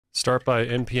Start by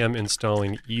npm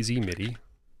installing easymidi.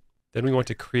 Then we want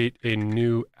to create a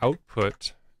new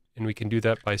output, and we can do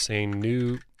that by saying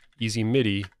new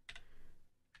easymidi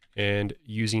and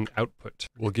using output.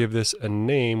 We'll give this a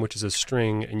name, which is a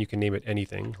string, and you can name it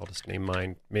anything. I'll just name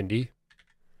mine Mindy.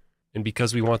 And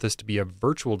because we want this to be a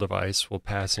virtual device, we'll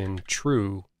pass in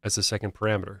true as the second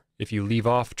parameter. If you leave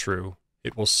off true,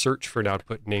 it will search for an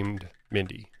output named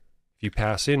Mindy. If you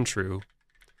pass in true,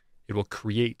 it will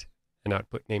create an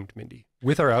output named Mindy.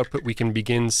 With our output, we can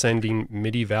begin sending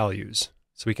MIDI values.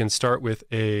 So we can start with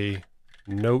a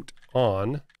note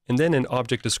on, and then an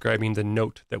object describing the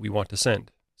note that we want to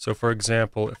send. So for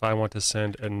example, if I want to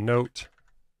send a note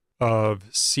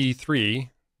of C3,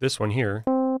 this one here,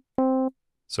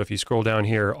 so if you scroll down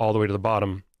here all the way to the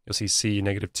bottom, you'll see C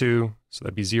 -2, so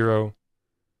that'd be 0,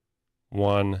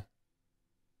 1,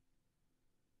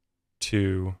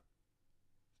 2,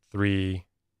 3,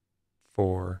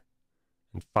 4,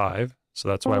 and 5. So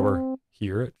that's why we're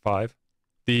here at 5.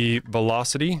 The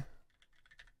velocity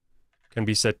can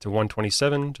be set to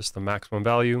 127, just the maximum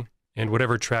value. And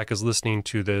whatever track is listening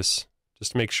to this,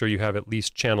 just make sure you have at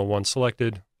least channel 1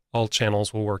 selected. All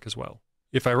channels will work as well.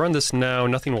 If I run this now,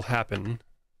 nothing will happen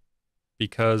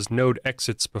because node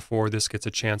exits before this gets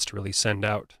a chance to really send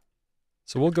out.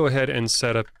 So we'll go ahead and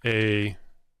set up a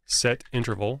set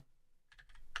interval,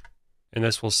 and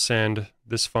this will send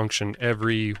this function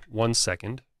every 1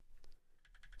 second.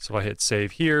 So I hit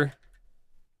save here,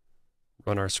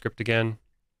 run our script again.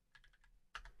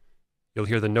 You'll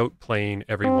hear the note playing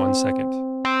every 1 second.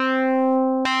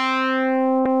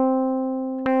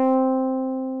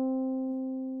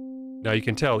 Now you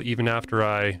can tell, even after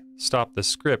I stopped the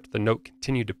script, the note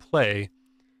continued to play,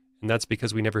 and that's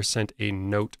because we never sent a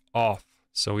note off.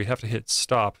 So we have to hit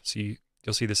stop. So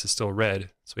you'll see this is still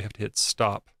red, so we have to hit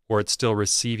stop, or it's still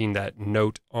receiving that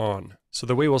note on. So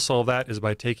the way we'll solve that is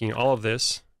by taking all of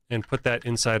this and put that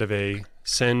inside of a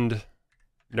send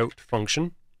note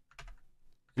function.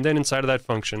 And then inside of that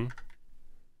function,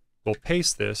 we'll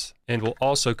paste this, and we'll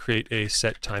also create a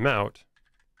set timeout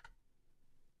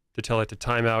to tell it to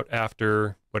time out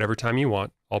after whatever time you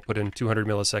want. I'll put in 200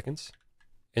 milliseconds.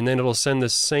 And then it'll send the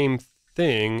same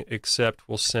thing, except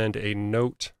we'll send a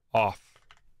note off.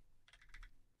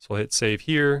 So we'll hit save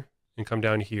here, and come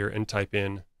down here and type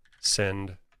in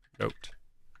send note.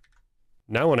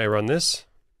 Now when I run this,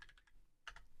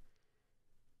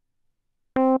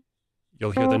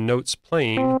 you'll hear the notes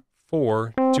playing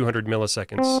for 200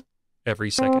 milliseconds every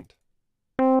second.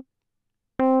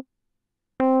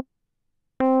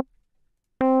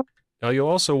 Now you'll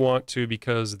also want to,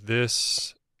 because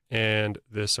this and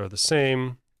this are the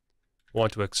same,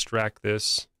 want to extract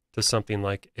this to something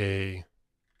like a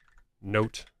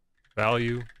note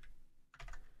value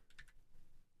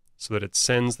so that it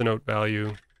sends the note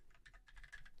value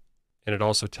and it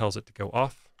also tells it to go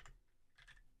off.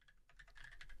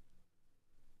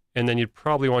 And then you'd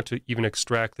probably want to even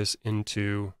extract this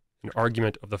into an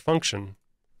argument of the function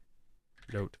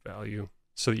note value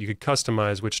so that you could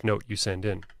customize which note you send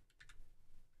in.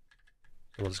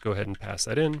 And we'll just go ahead and pass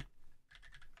that in.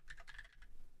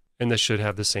 And this should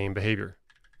have the same behavior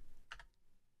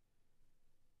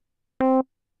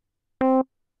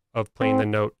of playing the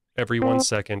note every 1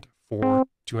 second for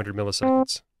 200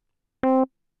 milliseconds.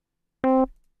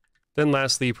 Then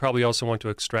lastly, you probably also want to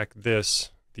extract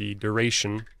this, the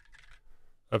duration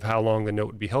of how long the note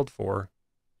would be held for,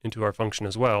 into our function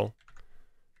as well.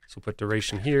 So we'll put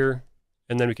duration here,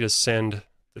 and then we can just send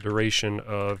the duration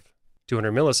of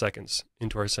 200 milliseconds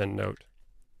into our send note.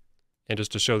 And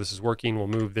just to show this is working, we'll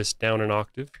move this down an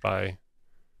octave by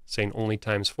saying only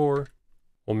 ×4.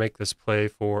 We'll make this play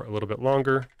for a little bit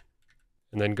longer,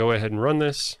 and then go ahead and run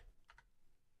this.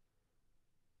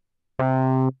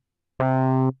 And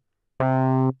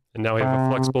now we have a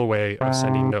flexible way of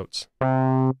sending notes.